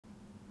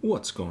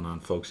What's going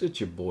on, folks? It's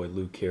your boy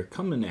Luke here,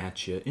 coming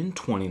at you in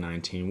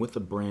 2019 with a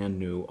brand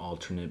new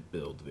alternate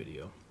build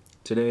video.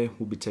 Today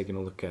we'll be taking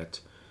a look at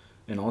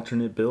an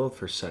alternate build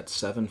for set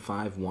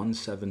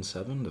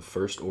 75177, the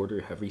First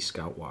Order Heavy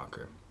Scout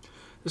Walker.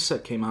 This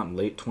set came out in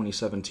late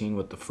 2017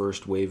 with the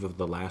first wave of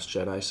the Last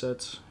Jedi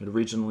sets. It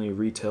originally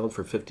retailed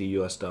for $50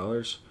 US.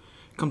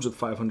 It comes with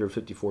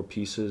 554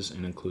 pieces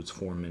and includes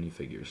 4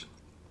 minifigures.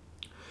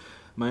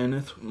 My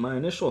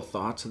initial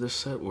thoughts of this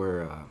set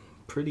were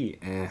pretty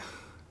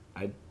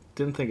I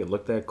didn't think it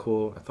looked that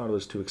cool. I thought it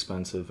was too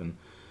expensive and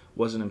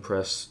wasn't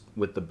impressed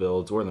with the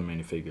builds or the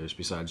minifigures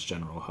besides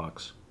General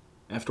Hux.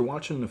 After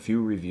watching a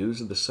few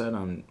reviews of the set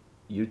on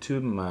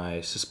YouTube,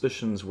 my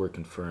suspicions were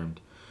confirmed.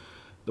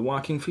 The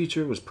walking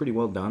feature was pretty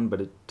well done,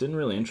 but it didn't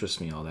really interest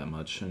me all that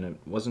much, and it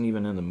wasn't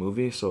even in the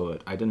movie, so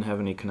I didn't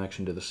have any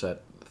connection to the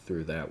set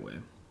through that way.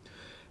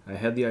 I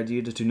had the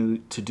idea to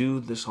do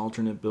this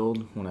alternate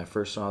build when I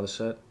first saw the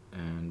set,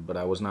 but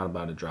I was not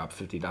about to drop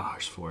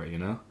 $50 for it, you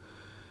know?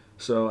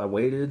 So I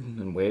waited,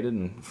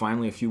 and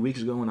finally a few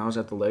weeks ago when I was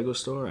at the Lego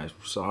store, I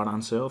saw it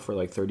on sale for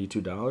like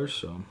 $32,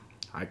 so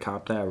I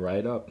copped that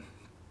right up.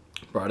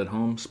 Brought it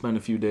home, spent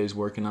a few days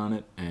working on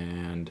it,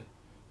 and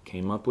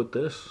came up with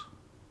this.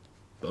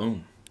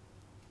 Boom.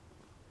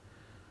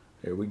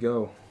 Here we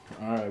go.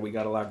 Alright, we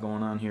got a lot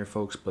going on here,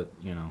 folks, but,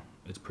 you know,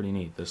 it's pretty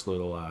neat, this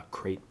little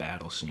crate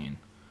battle scene.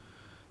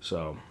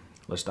 So,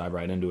 let's dive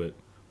right into it.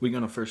 We're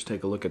going to first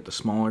take a look at the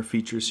smaller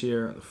features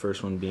here, the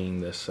first one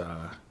being this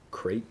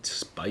crate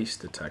spice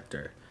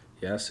detector.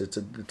 Yes, it's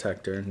a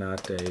detector,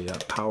 not a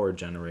power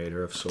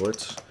generator of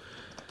sorts,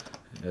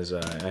 as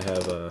I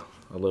have a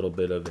little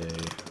bit of a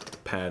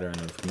pattern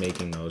of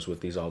making those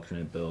with these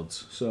alternate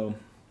builds. So,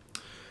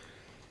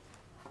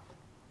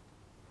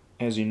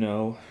 as you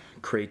know,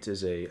 Crate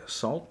is a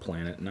salt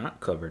planet not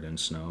covered in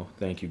snow.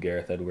 Thank you,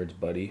 Gareth Edwards,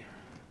 buddy.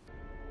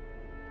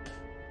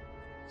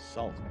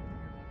 Salt.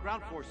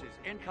 Ground forces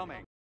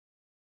incoming.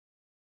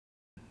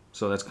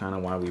 So that's kind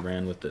of why we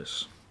ran with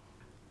this.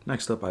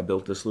 Next up, I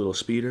built this little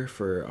speeder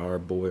for our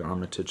boy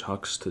Armitage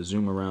Hux to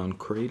zoom around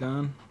Crate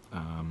on.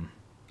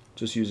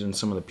 Just using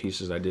some of the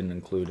pieces I didn't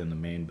include in the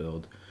main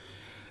build.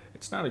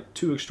 It's not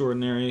too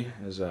extraordinary,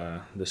 as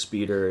the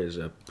speeder is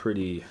a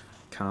pretty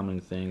common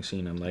thing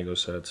seen in Lego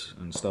sets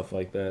and stuff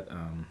like that.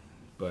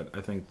 But I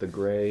think the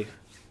gray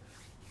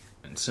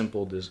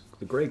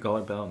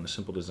color palette and the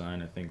simple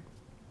design, I think,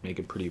 make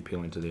it pretty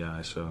appealing to the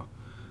eye. So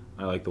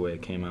I like the way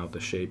it came out, the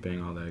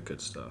shaping, all that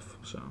good stuff.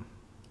 So.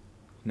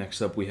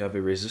 Next up, we have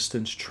a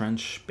resistance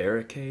trench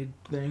barricade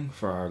thing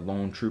for our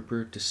lone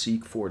trooper to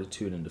seek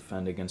fortitude and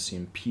defend against the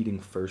impeding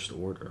First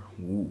Order.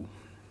 Ooh.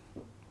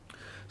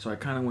 So I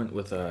kind of went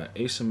with a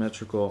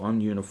asymmetrical,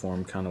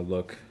 ununiform kind of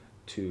look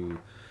to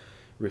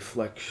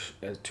reflect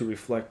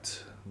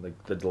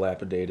like the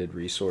dilapidated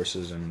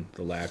resources and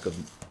the lack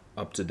of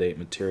up-to-date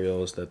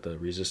materials that the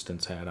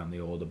Resistance had on the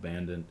old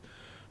abandoned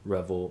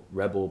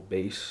rebel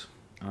base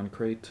on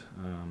Crate.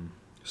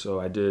 So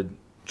I did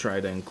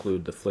try to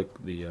include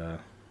the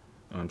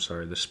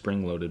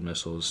spring-loaded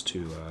missiles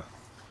to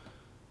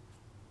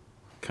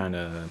kind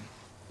of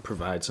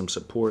provide some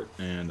support,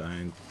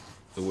 and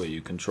the way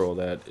you control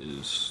that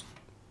is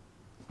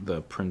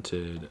the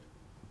printed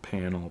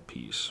panel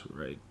piece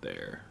right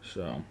there.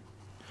 So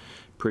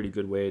pretty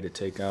good way to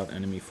take out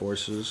enemy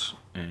forces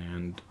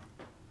and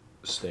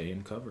stay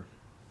in cover.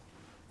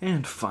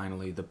 And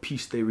finally, the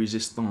piece de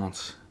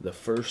resistance, the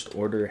First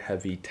Order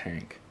Heavy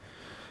Tank.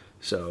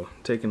 So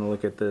taking a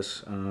look at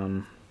this,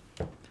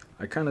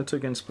 I kind of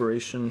took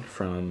inspiration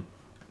from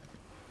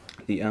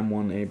the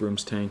M1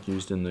 Abrams tank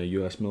used in the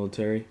US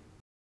military.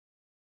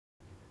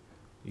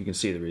 You can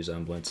see the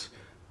resemblance.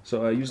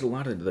 So I used a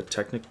lot of the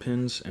Technic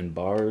pins and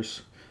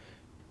bars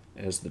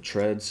as the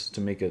treads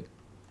to make it,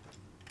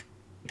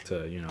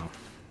 you know,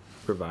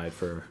 provide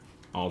for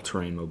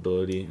all-terrain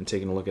mobility. And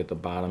taking a look at the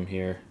bottom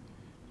here,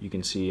 you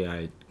can see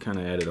I kind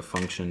of added a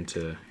function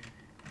to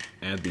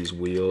add these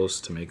wheels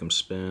to make them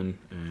spin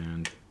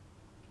and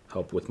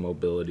help with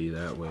mobility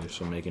that way,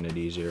 so making it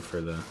easier for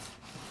the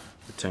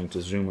tank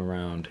to zoom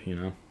around, you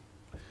know.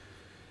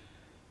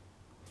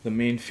 The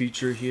main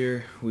feature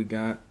here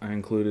I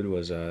included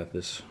was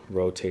this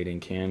rotating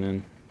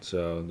cannon.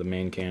 So the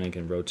main cannon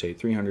can rotate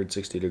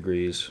 360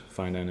 degrees,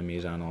 find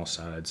enemies on all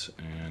sides,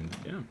 and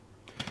yeah.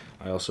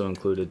 I also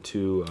included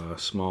 2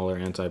 smaller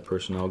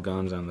anti-personnel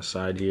guns on the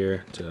side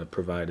here to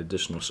provide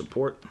additional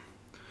support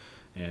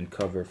and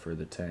cover for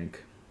the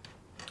tank.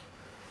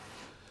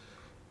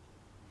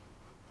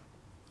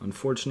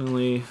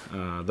 Unfortunately,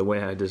 the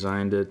way I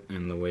designed it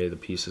and the way the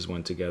pieces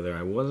went together,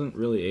 I wasn't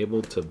really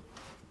able to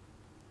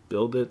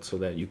build it so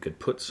that you could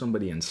put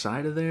somebody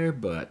inside of there,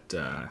 but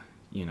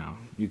you know,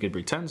 you could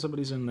pretend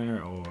somebody's in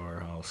there,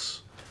 or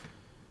else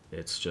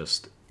it's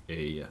just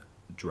a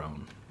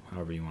drone,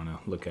 however you want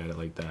to look at it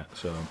like that.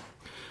 So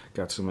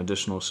got some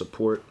additional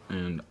support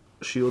and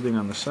shielding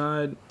on the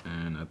side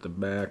and at the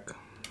back,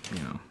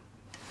 you know,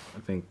 I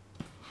think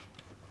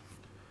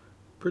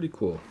pretty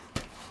cool.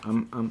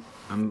 I'm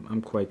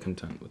quite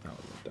content with how it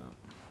worked out.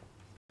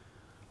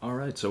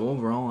 Alright, so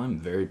overall I'm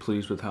very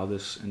pleased with how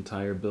this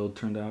entire build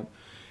turned out.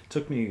 It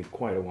took me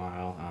quite a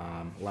while,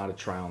 a lot of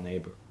trial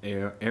and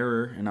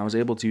error, and I was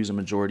able to use a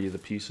majority of the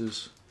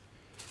pieces.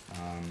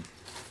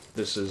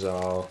 This is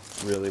all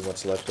really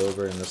what's left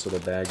over in this little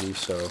baggie,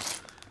 so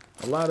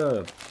a lot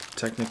of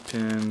Technic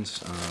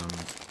pins,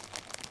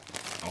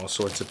 all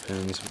sorts of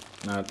pins,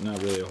 not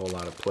really a whole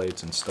lot of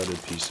plates and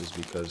studded pieces,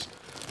 because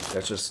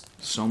that's just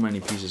so many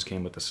pieces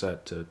came with the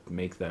set to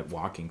make that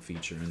walking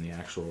feature in the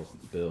actual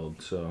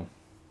build. So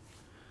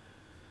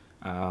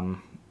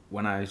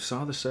when I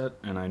saw the set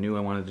and I knew I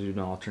wanted to do an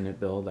alternate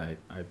build, I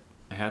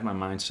had my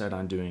mind set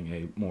on doing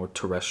a more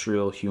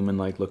terrestrial,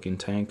 human-like looking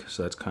tank,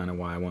 so that's kind of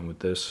why I went with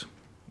this.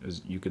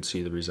 As you could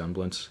see the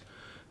resemblance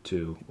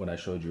to what I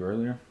showed you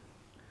earlier.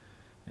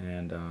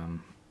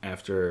 And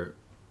after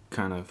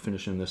kind of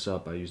finishing this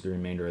up, I used the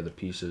remainder of the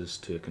pieces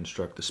to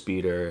construct the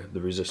speeder,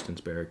 the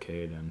resistance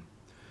barricade, and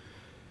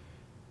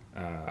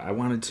I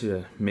wanted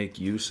to make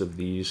use of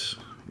these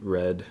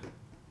red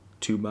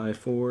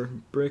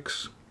 2x4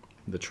 bricks,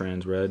 the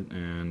trans red,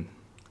 and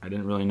I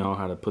didn't really know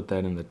how to put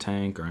that in the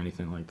tank or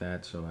anything like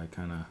that, so I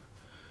kind of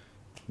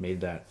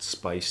made that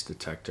spice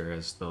detector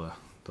as the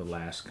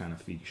last kind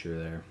of feature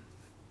there.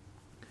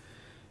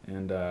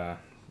 And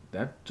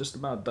that just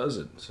about does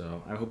it.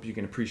 So I hope you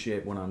can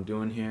appreciate what I'm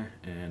doing here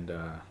and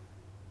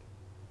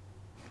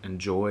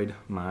enjoyed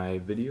my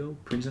video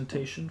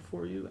presentation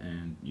for you,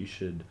 and you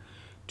should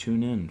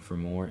tune in for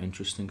more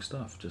interesting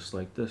stuff just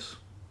like this.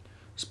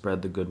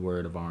 Spread the good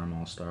word of Arm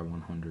All-Star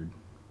 100.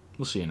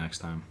 We'll see you next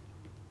time.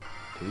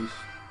 Peace.